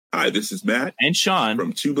Hi, this is Matt and Sean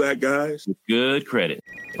from Two Black Guys with Good Credit.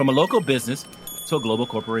 From a local business to a global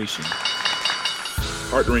corporation,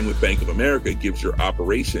 partnering with Bank of America gives your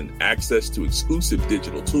operation access to exclusive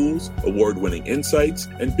digital tools, award-winning insights,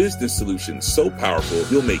 and business solutions so powerful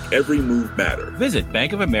you'll make every move matter. Visit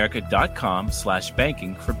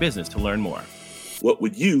bankofamerica.com/banking for business to learn more. What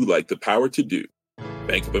would you like the power to do?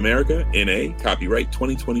 Bank of America, N.A., copyright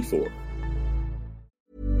 2024.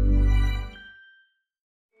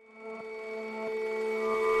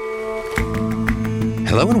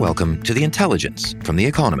 Hello and welcome to The Intelligence from The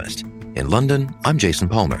Economist. In London, I'm Jason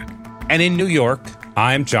Palmer. And in New York,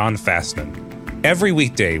 I'm John Fastman. Every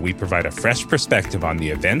weekday, we provide a fresh perspective on the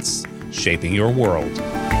events shaping your world.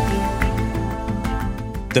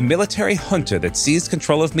 The military junta that seized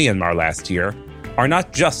control of Myanmar last year are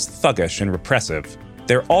not just thuggish and repressive,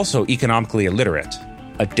 they're also economically illiterate.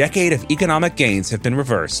 A decade of economic gains have been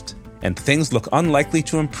reversed, and things look unlikely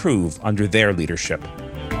to improve under their leadership.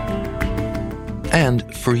 And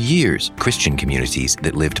for years, Christian communities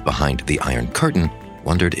that lived behind the Iron Curtain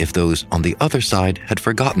wondered if those on the other side had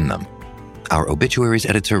forgotten them. Our obituaries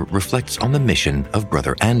editor reflects on the mission of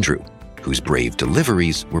Brother Andrew, whose brave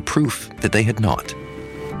deliveries were proof that they had not.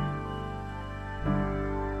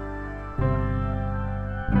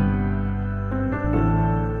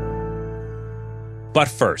 But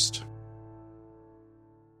first,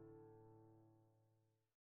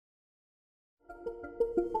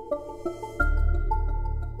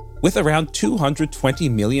 with around 220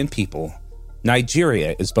 million people,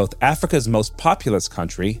 Nigeria is both Africa's most populous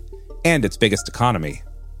country and its biggest economy.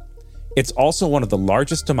 It's also one of the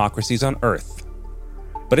largest democracies on earth,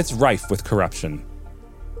 but it's rife with corruption.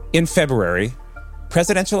 In February,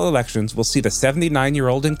 presidential elections will see the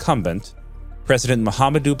 79-year-old incumbent, President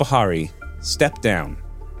Muhammadu Buhari, step down.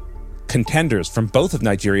 Contenders from both of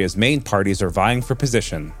Nigeria's main parties are vying for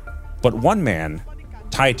position, but one man,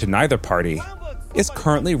 tied to neither party, is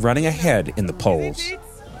currently running ahead in the polls.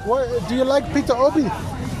 Do you like Peter Obi?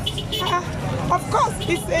 Of course,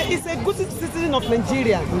 he's a good citizen of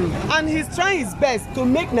Nigeria, and he's trying his best to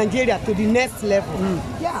make Nigeria to the next level.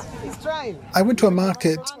 Yeah, he's trying. I went to a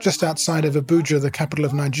market just outside of Abuja, the capital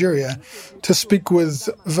of Nigeria, to speak with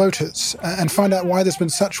voters and find out why there's been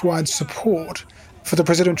such wide support for the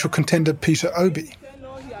presidential contender Peter Obi.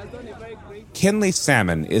 Kinley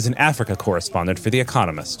Salmon is an Africa correspondent for The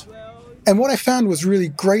Economist. And what I found was really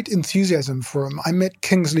great enthusiasm for him. I met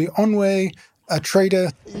Kingsley Onwe, a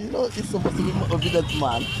trader. You're supposed to be an obedient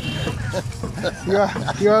man. You're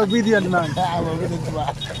an obedient man. I'm an obedient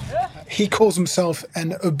man. He calls himself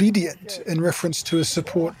an obedient in reference to his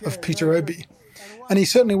support of Peter Obi. And he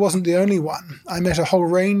certainly wasn't the only one. I met a whole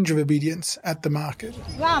range of obedients at the market.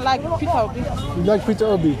 Yeah, I like Peter Obi. You like Peter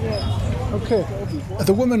Obi? Yeah. Okay.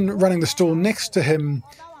 The woman running the stall next to him,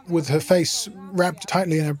 with her face wrapped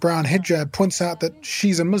tightly in a brown hijab, points out that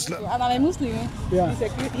she's a Muslim. I'm a Muslim. Yeah.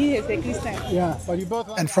 He is a Christian. Yeah, but you both.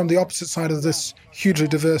 And from the opposite side of this hugely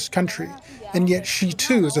diverse country. And yet she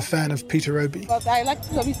too is a fan of Peter Obi. But I like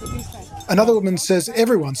Peter Obi. Another woman says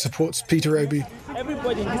everyone supports Peter Obi.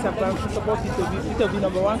 Everybody in this apartment supports Peter Obi. Peter Obi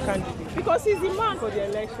number one candidate. Because he's the man for the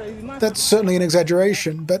election. That's certainly an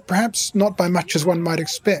exaggeration, but perhaps not by much as one might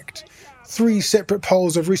expect. 3 separate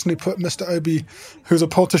polls have recently put Mr. Obi, who's a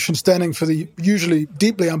politician standing for the usually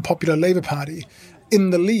deeply unpopular Labour Party,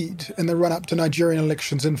 in the lead in the run-up to Nigerian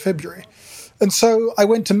elections in February. And so I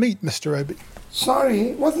went to meet Mr. Obi.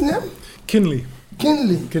 Sorry, what's the name? Kinley.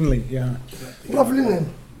 Kinley, yeah. Lovely name.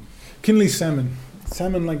 Kinley Salmon.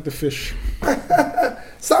 Salmon like the fish.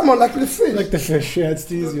 Salmon like the fish? Like the fish, yeah, it's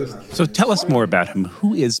the easiest. So tell us more about him.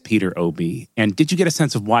 Who is Peter Obi? And did you get a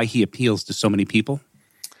sense of why he appeals to so many people?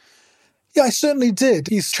 Yeah, I certainly did.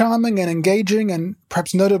 He's charming and engaging and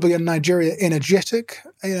perhaps notably in Nigeria, energetic.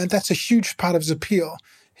 That's a huge part of his appeal.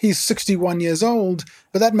 He's 61 years old,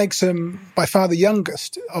 but that makes him by far the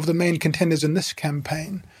youngest of the main contenders in this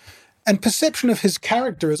campaign. And perception of his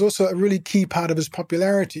character is also a really key part of his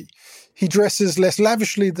popularity. He dresses less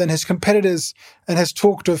lavishly than his competitors and has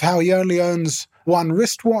talked of how he only owns one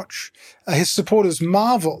wristwatch. His supporters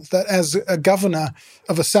marvel that as a governor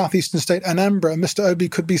of a southeastern state, Anambra, Mr. Obi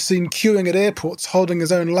could be seen queuing at airports holding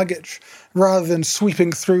his own luggage rather than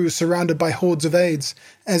sweeping through surrounded by hordes of aides,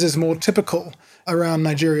 as is more typical around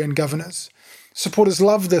Nigerian governors. Supporters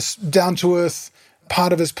love this down-to-earth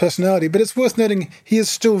part of his personality, but it's worth noting he is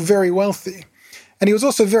still very wealthy. And he was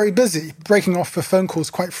also very busy, breaking off for phone calls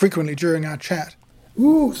quite frequently during our chat.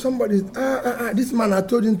 Ooh, somebody, this man, I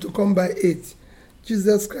told him to come by 8.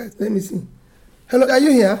 Jesus Christ, let me see. Hello, are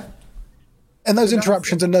you here? And those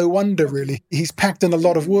interruptions are no wonder, really. He's packed in a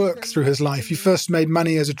lot of work through his life. He first made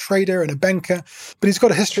money as a trader and a banker, but he's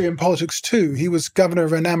got a history in politics too. He was governor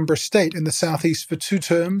of Anambra State in the southeast for 2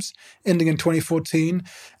 terms, ending in 2014,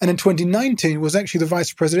 and in 2019 was actually the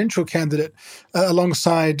vice presidential candidate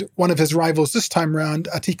alongside one of his rivals this time round,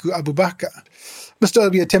 Atiku Abubakar. Mr.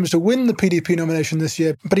 Obi attempted to win the PDP nomination this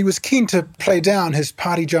year, but he was keen to play down his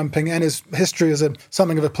party jumping and his history as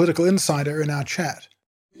something of a political insider in our chat.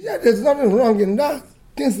 Yeah, there's nothing wrong in that.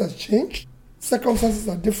 Things have changed. Circumstances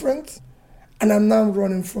are different. And I'm now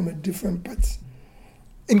running from a different party.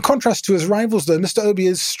 In contrast to his rivals, though, Mr. Obi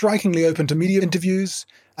is strikingly open to media interviews.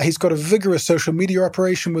 He's got a vigorous social media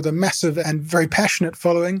operation with a massive and very passionate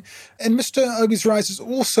following. And Mr. Obi's rise is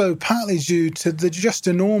also partly due to the just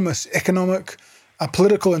enormous economic,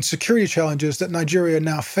 political and security challenges that Nigeria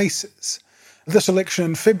now faces. This election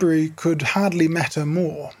in February could hardly matter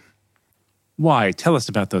more. Why? Tell us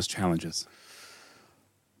about those challenges.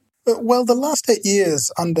 Well, the last 8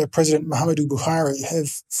 years under President Muhammadu Buhari have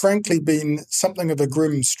frankly been something of a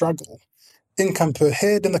grim struggle. Income per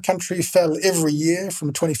head in the country fell every year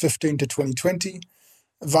from 2015 to 2020.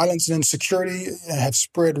 Violence and insecurity have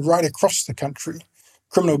spread right across the country.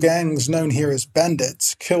 Criminal gangs known here as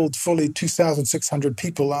bandits killed fully 2,600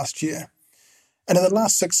 people last year. And in the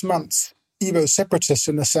last 6 months, Igbo separatists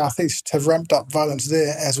in the southeast have ramped up violence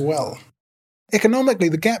there as well. Economically,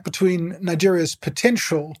 the gap between Nigeria's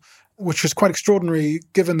potential, which is quite extraordinary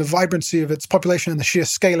given the vibrancy of its population and the sheer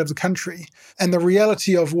scale of the country, and the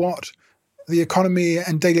reality of what the economy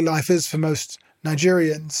and daily life is for most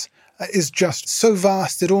Nigerians, is just so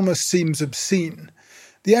vast it almost seems obscene.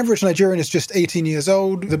 The average Nigerian is just 18 years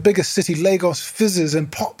old. The biggest city, Lagos, fizzes and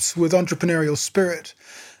pops with entrepreneurial spirit.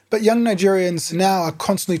 But young Nigerians now are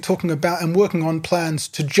constantly talking about and working on plans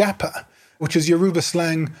to japa, which is Yoruba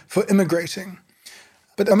slang for immigrating.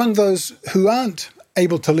 But among those who aren't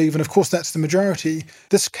able to leave, and of course that's the majority,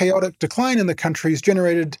 this chaotic decline in the country has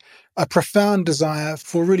generated a profound desire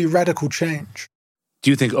for really radical change. Do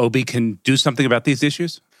you think Obi can do something about these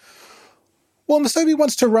issues? Well, Mr. Obi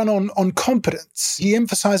wants to run on competence. He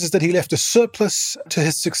emphasizes that he left a surplus to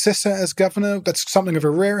his successor as governor. That's something of a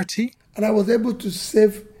rarity. And I was able to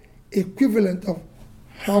save equivalent of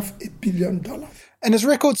 $500 million. And his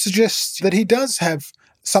record suggests that he does have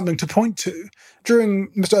something to point to. During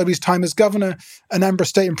Mr. Obi's time as governor, Anambra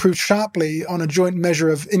State improved sharply on a joint measure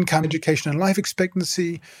of income, education and life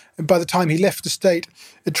expectancy. And by the time he left the state,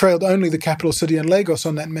 it trailed only the capital city and Lagos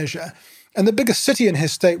on that measure. And the biggest city in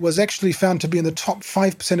his state was actually found to be in the top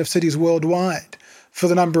 5% of cities worldwide for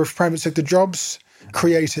the number of private sector jobs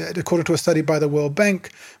created, according to a study by the World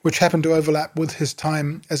Bank, which happened to overlap with his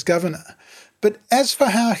time as governor. But as for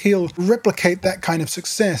how he'll replicate that kind of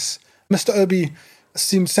success, Mr. Obi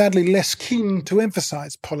seemed sadly less keen to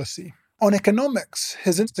emphasize policy. On economics,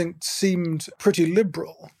 his instinct seemed pretty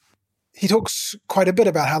liberal. He talks quite a bit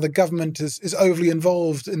about how the government is overly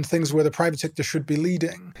involved in things where the private sector should be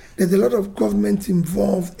leading. There's a lot of government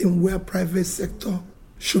involved in where private sector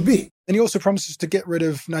should be. And he also promises to get rid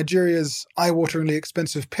of Nigeria's eye-wateringly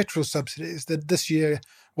expensive petrol subsidies that this year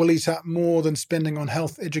will eat up more than spending on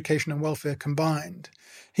health, education and welfare combined.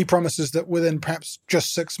 He promises that within perhaps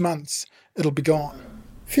just 6 months, it'll be gone.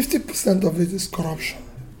 50% of it is corruption.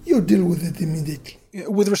 You deal with it immediately.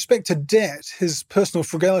 With respect to debt, his personal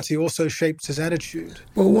frugality also shaped his attitude.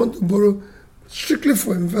 But we want to borrow strictly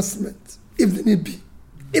for investment, if they need be,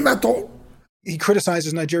 if at all. He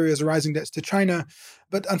criticizes Nigeria's rising debts to China,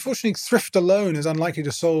 but unfortunately thrift alone is unlikely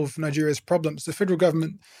to solve Nigeria's problems. The federal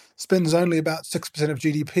government spends only about 6% of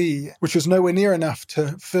GDP, which is nowhere near enough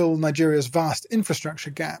to fill Nigeria's vast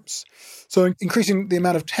infrastructure gaps. So increasing the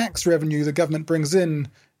amount of tax revenue the government brings in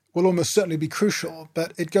will almost certainly be crucial,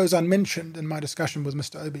 but it goes unmentioned in my discussion with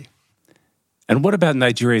Mr. Obi. And what about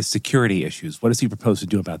Nigeria's security issues? What does he propose to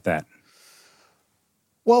do about that?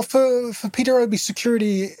 Well, for Peter Obi,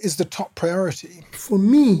 security is the top priority. For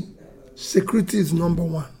me, security is number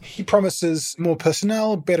one. He promises more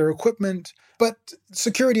personnel, better equipment, but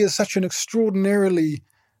security is such an extraordinarily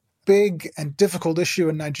big and difficult issue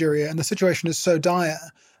in Nigeria, and the situation is so dire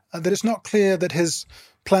that it's not clear that his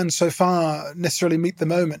plans so far necessarily meet the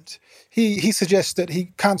moment. He suggests that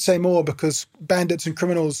he can't say more because bandits and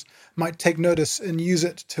criminals might take notice and use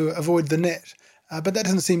it to avoid the net. But that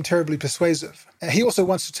doesn't seem terribly persuasive. He also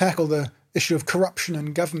wants to tackle the issue of corruption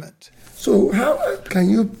in government. So how can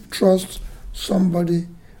you trust somebody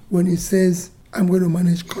when he says, I'm going to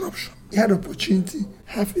manage corruption? He had opportunity,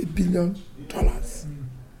 $500 million,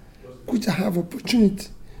 which I have opportunity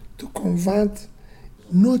to convert.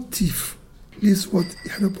 No thief least what he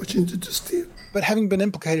had opportunity to steal. But having been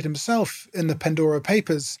implicated himself in the Pandora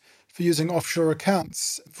Papers, for using offshore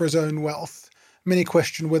accounts for his own wealth. Many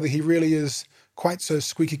question whether he really is quite so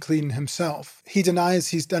squeaky clean himself. He denies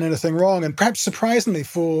he's done anything wrong, and perhaps surprisingly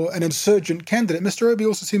for an insurgent candidate, Mr. Obi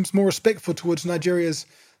also seems more respectful towards Nigeria's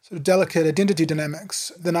sort of delicate identity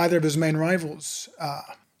dynamics than either of his main rivals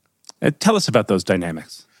are. Tell us about those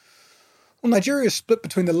dynamics. Well, Nigeria is split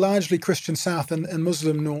between the largely Christian south and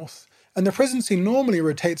Muslim north, and the presidency normally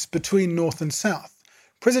rotates between north and south.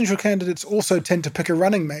 Presidential candidates also tend to pick a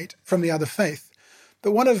running mate from the other faith.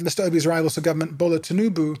 But one of Mr. Obi's rivals for government, Bola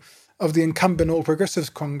Tinubu, of the incumbent All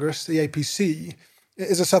Progressives Congress, the APC,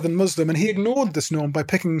 is a southern Muslim, and he ignored this norm by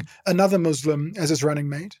picking another Muslim as his running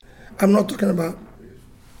mate. I'm not talking about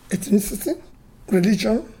ethnicity,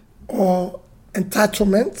 religion, or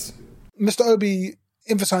entitlement. Mr. Obi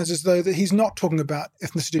emphasizes, though, that he's not talking about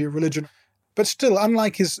ethnicity or religion. But still,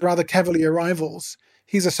 unlike his rather cavalier rivals,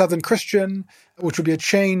 he's a southern Christian, which would be a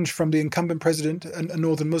change from the incumbent president, a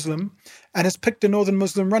northern Muslim, and has picked a northern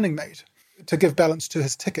Muslim running mate to give balance to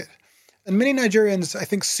his ticket. And many Nigerians, I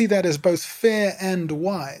think, see that as both fair and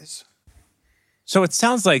wise. So it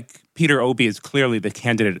sounds like Peter Obi is clearly the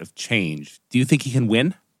candidate of change. Do you think he can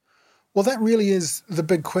win? Well, that really is the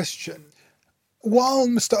big question. While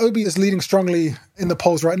Mr. Obi is leading strongly in the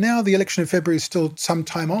polls right now, the election in February is still some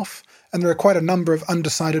time off, and there are quite a number of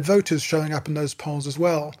undecided voters showing up in those polls as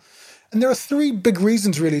well. And there are three big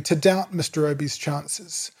reasons, really, to doubt Mr. Obi's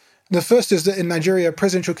chances. The first is that in Nigeria,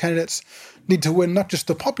 presidential candidates need to win not just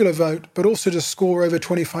the popular vote, but also to score over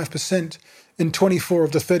 25% in 24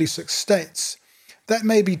 of the 36 states. That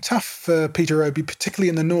may be tough for Peter Obi, particularly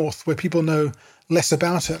in the north, where people know less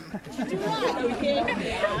about him.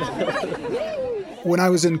 When I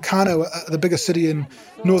was in Kano, the biggest city in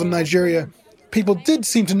northern Nigeria, people did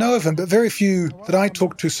seem to know of him, but very few that I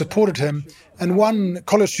talked to supported him. And one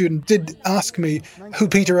college student did ask me who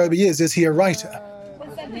Peter Obi is. Is he a writer?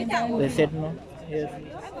 They said no. Yes.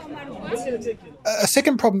 A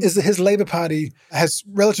second problem is that his Labour Party has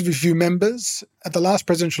relatively few members. At the last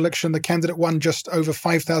presidential election, the candidate won just over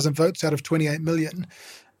 5,000 votes out of 28 million.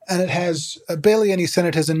 And it has barely any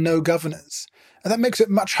senators and no governors. And that makes it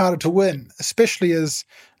much harder to win, especially as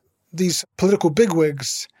these political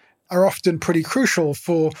bigwigs are often pretty crucial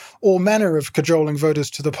for all manner of cajoling voters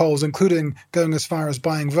to the polls, including going as far as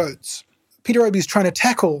buying votes. Peter Obi is trying to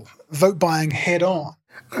tackle vote buying head on.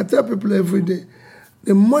 I tell people every day,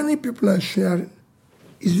 the money people are sharing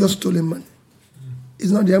is just stolen money.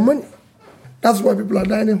 It's not their money. That's why people are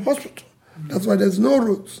dying in hospital. That's why there's no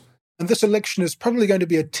roads. And this election is probably going to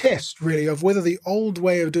be a test, really, of whether the old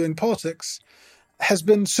way of doing politics has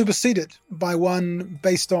been superseded by one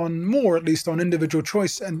based on more, at least, on individual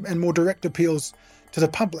choice and more direct appeals to the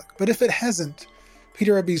public. But if it hasn't,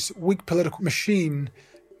 Peter Obi's weak political machine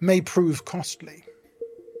may prove costly.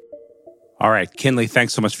 All right, Kinley,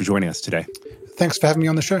 thanks so much for joining us today. Thanks for having me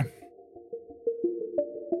on the show.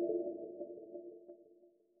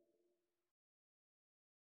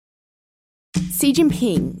 Xi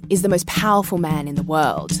Jinping is the most powerful man in the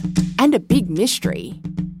world, and a big mystery.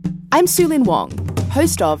 I'm Su-Lin Wong,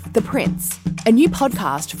 host of The Prince, a new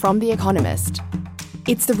podcast from The Economist.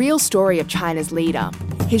 It's the real story of China's leader,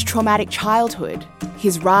 his traumatic childhood,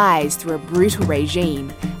 his rise through a brutal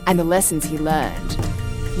regime, and the lessons he learned.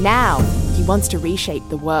 Now, he wants to reshape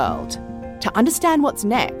the world. To understand what's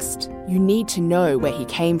next, you need to know where he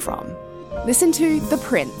came from. Listen to The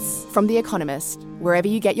Prince from The Economist, wherever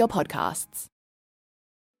you get your podcasts.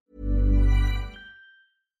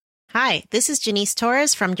 Hi, this is Janice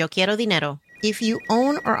Torres from Yo Quiero Dinero. If you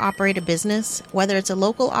own or operate a business, whether it's a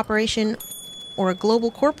local operation or a global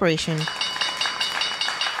corporation,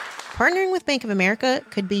 partnering with Bank of America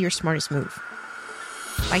could be your smartest move.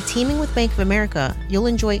 By teaming with Bank of America, you'll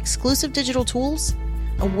enjoy exclusive digital tools,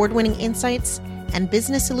 award-winning insights, and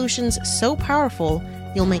business solutions so powerful,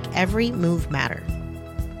 you'll make every move matter.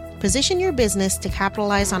 Position your business to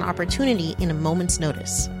capitalize on opportunity in a moment's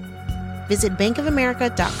notice. Visit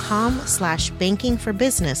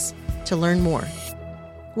bankofamerica.com/bankingforbusiness to learn more.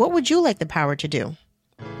 What would you like the power to do?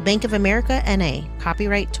 Bank of America N.A.,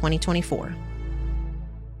 copyright 2024.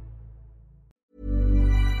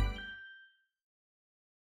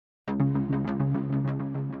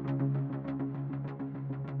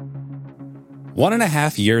 One and a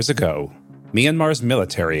half years ago, Myanmar's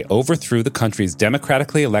military overthrew the country's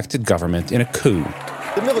democratically elected government in a coup.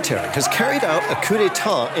 The military has carried out a coup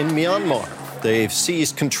d'etat in Myanmar. They've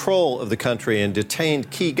seized control of the country and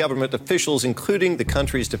detained key government officials, including the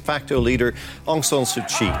country's de facto leader, Aung San Suu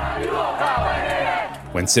Kyi.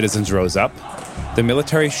 When citizens rose up, the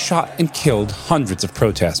military shot and killed hundreds of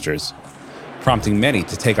protesters, prompting many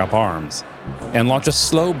to take up arms and launch a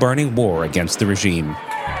slow-burning war against the regime.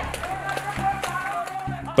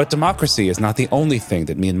 But democracy is not the only thing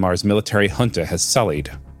that Myanmar's military junta has sullied.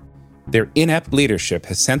 Their inept leadership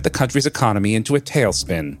has sent the country's economy into a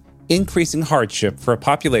tailspin, increasing hardship for a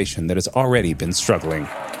population that has already been struggling.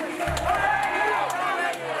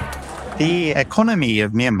 The economy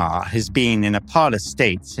of Myanmar has been in a parlous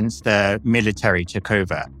state since the military took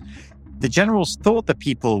over. The generals thought the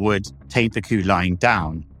people would take the coup lying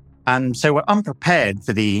down, and so were unprepared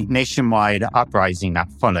for the nationwide uprising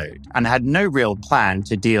that followed, and had no real plan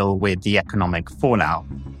to deal with the economic fallout.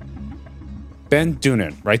 Ben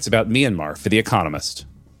Doonan writes about Myanmar for The Economist.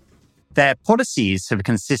 Their policies have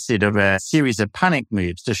consisted of a series of panic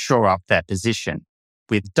moves to shore up their position,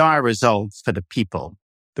 with dire results for the people.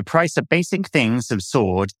 The price of basic things have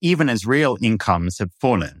soared even as real incomes have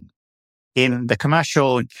fallen. In the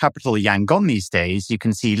commercial capital Yangon these days, you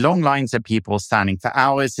can see long lines of people standing for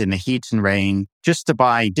hours in the heat and rain just to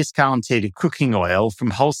buy discounted cooking oil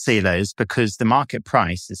from wholesalers because the market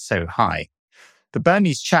price is so high. The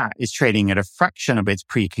Burmese kyat is trading at a fraction of its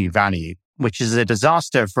pre-coup value, which is a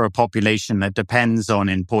disaster for a population that depends on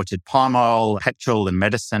imported palm oil, petrol, and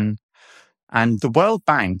medicine. And the World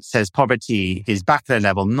Bank says poverty is back at a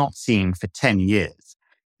level not seen for 10 years,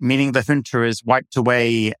 meaning the junta has wiped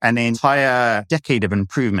away an entire decade of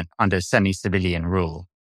improvement under semi-civilian rule.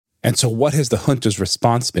 And so what has the junta's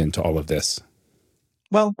response been to all of this?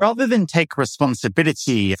 Well, rather than take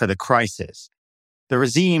responsibility for the crisis, the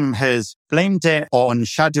regime has blamed it on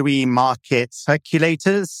shadowy market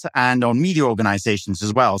speculators and on media organizations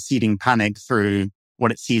as well, seeding panic through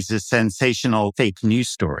what it sees as sensational fake news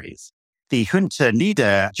stories. The junta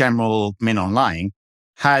leader, General Min Aung Hlaing,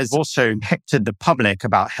 has also hectored the public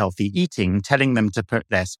about healthy eating, telling them to put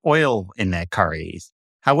less oil in their curries.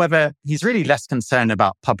 However, he's really less concerned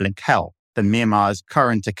about public health than Myanmar's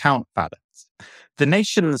current account balance. The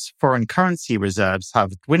nation's foreign currency reserves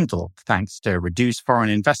have dwindled thanks to reduced foreign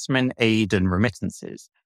investment, aid, and remittances.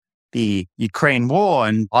 The Ukraine war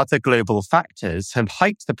and other global factors have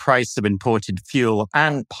hiked the price of imported fuel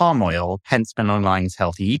and palm oil, hence Min Aung Hlaing's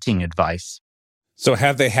healthy eating advice. So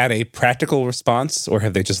have they had a practical response, or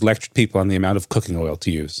have they just lectured people on the amount of cooking oil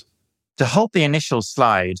to use? To halt the initial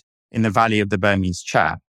slide in the value of the Burmese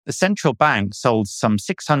kyat, the central bank sold some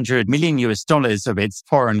 $600 million of its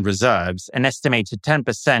foreign reserves, an estimated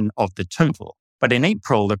 10% of the total. But in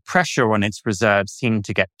April, the pressure on its reserves seemed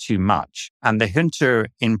to get too much, and the junta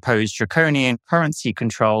imposed draconian currency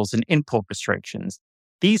controls and import restrictions.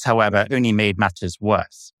 These, however, only made matters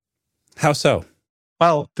worse. How so?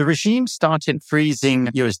 Well, the regime started freezing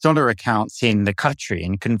US dollar accounts in the country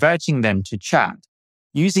and converting them to kyat,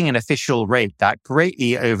 using an official rate that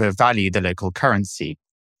greatly overvalued the local currency.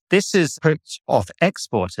 This has put off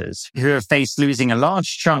exporters who have faced losing a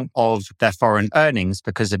large chunk of their foreign earnings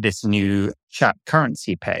because of this new kyat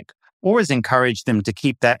currency peg, or has encouraged them to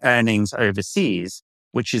keep their earnings overseas,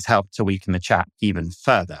 which has helped to weaken the kyat even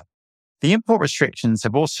further. The import restrictions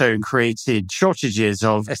have also created shortages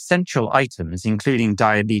of essential items, including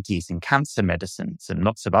diabetes and cancer medicines and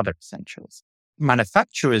lots of other essentials.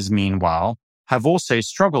 Manufacturers, meanwhile, have also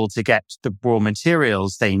struggled to get the raw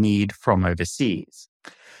materials they need from overseas.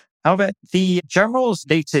 However, the generals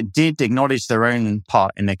later did acknowledge their own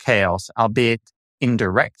part in the chaos, albeit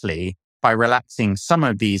indirectly, by relaxing some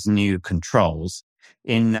of these new controls.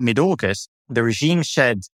 In mid-August, the regime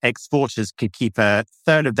said exporters could keep a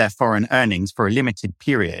third of their foreign earnings for a limited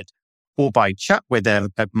period, or buy kyat with them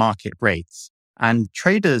at market rates. And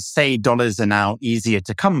traders say dollars are now easier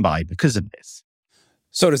to come by because of this.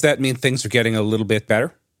 So does that mean things are getting a little bit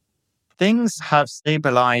better? Things have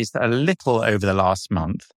stabilized a little over the last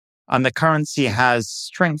month, and the currency has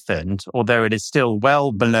strengthened, although it is still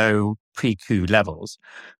well below pre-coup levels.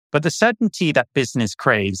 But the certainty that business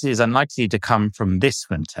craves is unlikely to come from this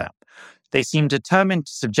winter. They seem determined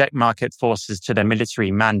to subject market forces to their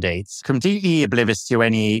military mandates, completely oblivious to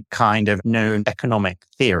any kind of known economic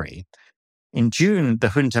theory. In June, the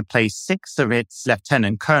junta placed 6 of its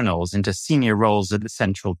lieutenant colonels into senior roles at the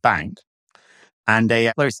central bank. And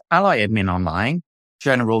a close ally of Min Aung Hlaing,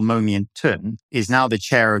 General Mo Mien Tun, is now the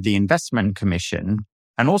chair of the Investment Commission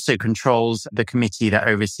and also controls the committee that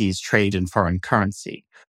oversees trade and foreign currency.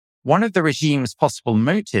 One of the regime's possible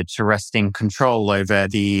motives for wresting control over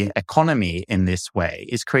the economy in this way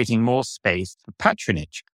is creating more space for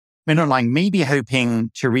patronage. Min Aung Hlaing may be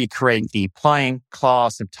hoping to recreate the pliant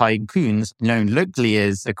class of tycoons known locally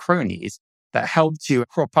as the cronies that helped to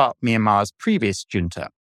prop up Myanmar's previous junta.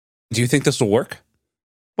 Do you think this will work?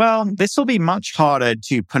 Well, this will be much harder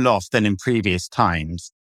to pull off than in previous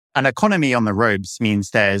times. An economy on the ropes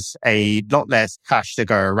means there's a lot less cash to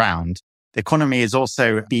go around, The economy has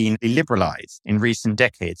also been liberalized in recent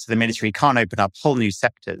decades, so the military can't open up whole new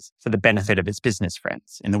sectors for the benefit of its business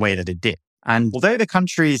friends in the way that it did. And although the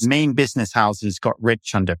country's main business houses got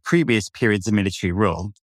rich under previous periods of military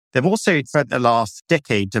rule, they've also spent the last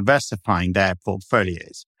decade diversifying their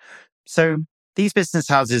portfolios. So these business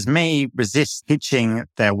houses may resist hitching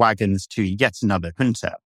their wagons to yet another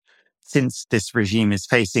junta. Since this regime is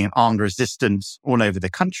facing armed resistance all over the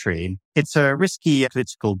country, it's a risky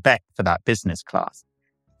political bet for that business class.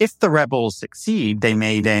 If the rebels succeed, they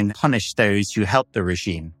may then punish those who help the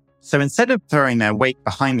regime. So instead of throwing their weight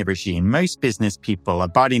behind the regime, most business people are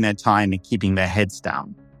biding their time and keeping their heads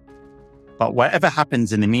down. But whatever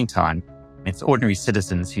happens in the meantime, it's ordinary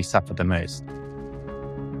citizens who suffer the most.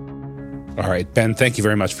 All right, Ben, thank you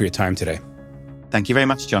very much for your time today. Thank you very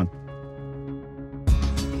much, John.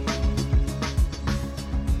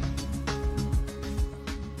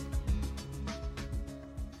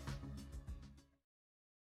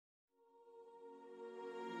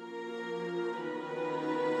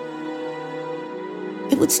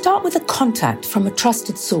 It would start with a contact from a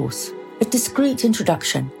trusted source, a discreet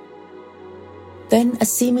introduction. Then a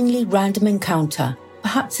seemingly random encounter,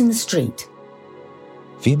 perhaps in the street.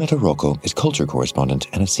 Fiammetta Rocco is culture correspondent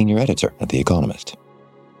and a senior editor at The Economist.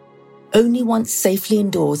 Only once safely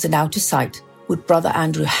indoors and out of sight would Brother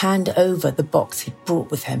Andrew hand over the box he'd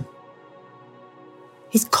brought with him.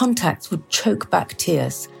 His contacts would choke back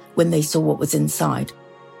tears when they saw what was inside.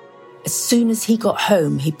 As soon as he got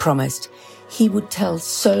home, he promised, he would tell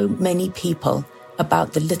so many people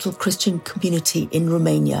about the little Christian community in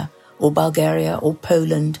Romania or Bulgaria or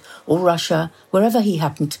Poland or Russia, wherever he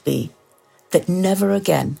happened to be, that never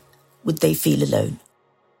again would they feel alone.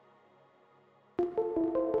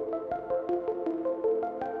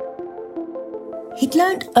 He'd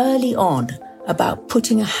learned early on about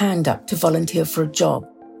putting a hand up to volunteer for a job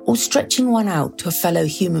or stretching one out to a fellow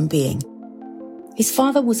human being. His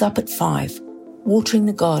father was up at 5, watering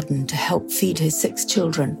the garden to help feed his 6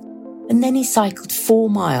 children, and then he cycled 4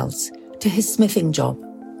 miles to his smithing job.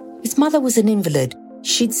 His mother was an invalid.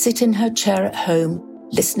 She'd sit in her chair at home,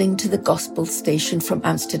 listening to the gospel station from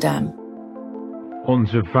Amsterdam.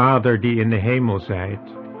 Onze Vader die in de hemel zijt,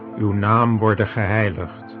 uw naam worden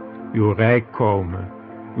geheiligd, uw rijk komen,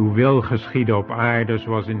 uw wil geschieden op aarde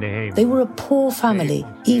zoals in de hemel. They were a poor family,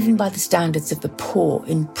 even by the standards of the poor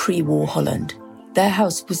in pre-war Holland. Their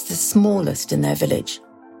house was the smallest in their village.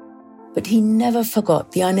 But he never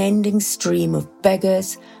forgot the unending stream of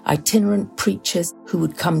beggars, itinerant preachers who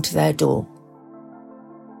would come to their door.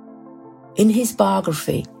 In his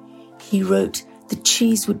biography, he wrote the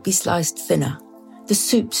cheese would be sliced thinner, the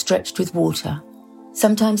soup stretched with water.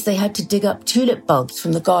 Sometimes they had to dig up tulip bulbs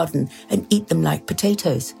from the garden and eat them like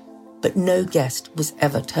potatoes, but no guest was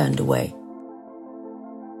ever turned away.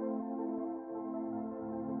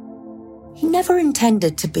 He never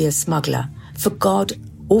intended to be a smuggler, for God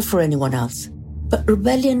or for anyone else, but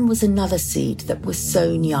rebellion was another seed that was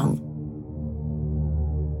sown young.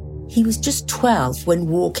 He was just 12 when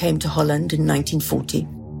war came to Holland in 1940.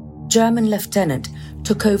 German lieutenant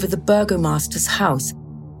took over the burgomaster's house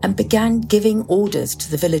and began giving orders to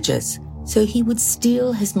the villagers, so he would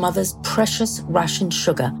steal his mother's precious rationed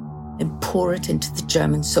sugar and pour it into the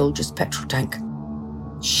German soldier's petrol tank.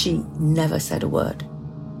 She never said a word.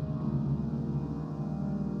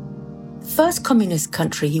 The first communist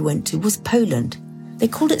country he went to was Poland. They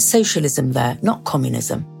called it socialism there, not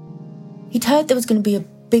communism. He'd heard there was going to be a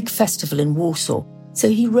big festival in Warsaw, so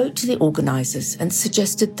he wrote to the organisers and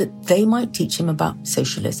suggested that they might teach him about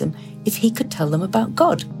socialism if he could tell them about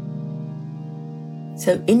God.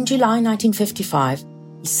 So in July 1955,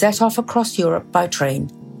 he set off across Europe by train,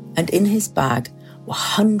 and in his bag were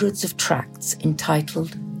hundreds of tracts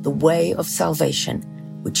entitled The Way of Salvation,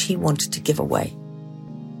 which he wanted to give away.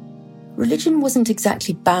 Religion wasn't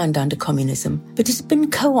exactly banned under communism, but it had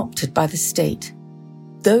been co-opted by the state.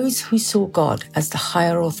 Those who saw God as the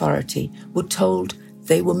higher authority were told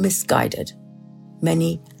they were misguided.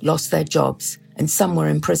 Many lost their jobs, and some were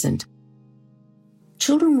imprisoned.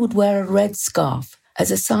 Children would wear a red scarf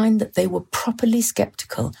as a sign that they were properly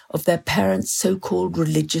skeptical of their parents' so-called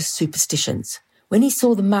religious superstitions. When he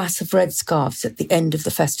saw the mass of red scarves at the end of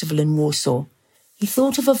the festival in Warsaw, he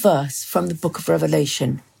thought of a verse from the book of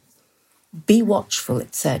Revelation. Be watchful,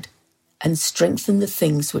 it said, and strengthen the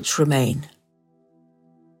things which remain.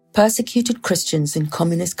 Persecuted Christians in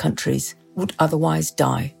communist countries would otherwise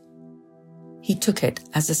die. He took it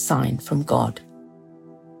as a sign from God.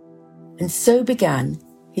 And so began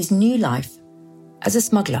his new life as a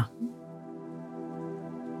smuggler.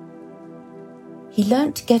 He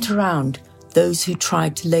learnt to get around those who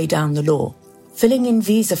tried to lay down the law, Filling in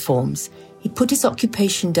visa forms, he put his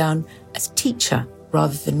occupation down as teacher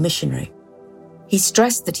rather than missionary. He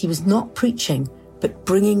stressed that he was not preaching, but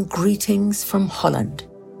bringing greetings from Holland.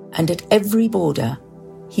 And at every border,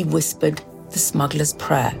 he whispered the smuggler's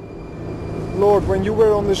prayer. Lord, when you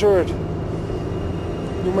were on this earth,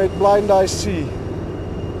 you made blind eyes see.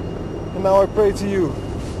 And now I pray to you,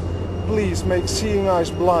 please make seeing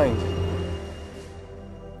eyes blind.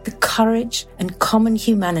 The courage and common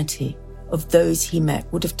humanity of those he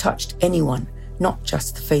met would have touched anyone, not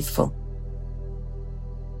just the faithful.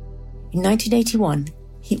 In 1981,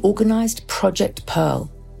 he organised Project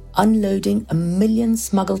Pearl, unloading 1 million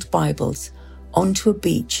smuggled Bibles onto a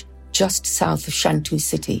beach just south of Shantou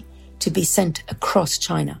City to be sent across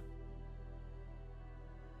China.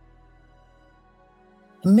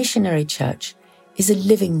 A missionary church is a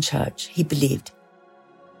living church, he believed.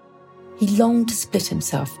 He longed to split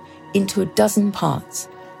himself into 12 parts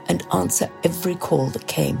and answer every call that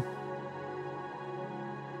came.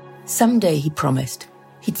 Someday, he promised,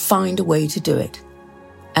 he'd find a way to do it.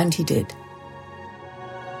 And he did.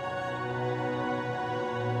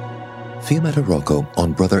 Fiametta Rocco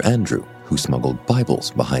on Brother Andrew, who smuggled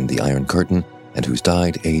Bibles behind the Iron Curtain and who's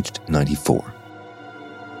died aged 94.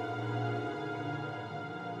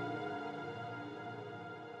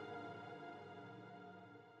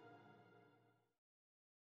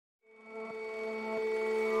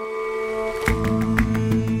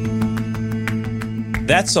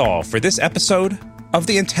 That's all for this episode of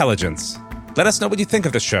The Intelligence. Let us know what you think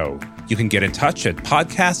of the show. You can get in touch at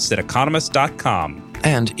podcasts@economist.com.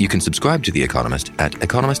 And you can subscribe to The Economist at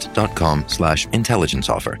economist.com/intelligence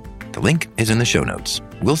offer. The link is in the show notes.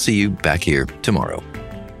 We'll see you back here tomorrow.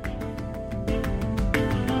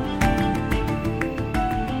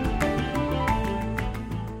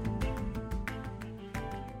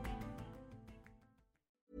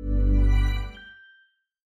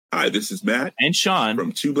 Hi, this is Matt and Sean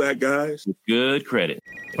from Two Black Guys with Good Credit.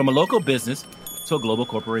 From a local business to a global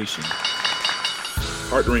corporation,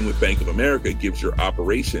 partnering with Bank of America gives your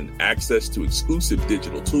operation access to exclusive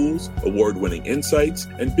digital tools, award-winning insights,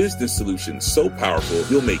 and business solutions so powerful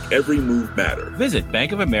you'll make every move matter. Visit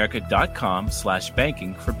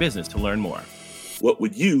bankofamerica.com/banking for business to learn more. What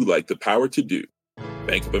would you like the power to do?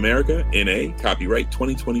 Bank of America, N.A., copyright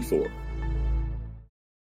 2024.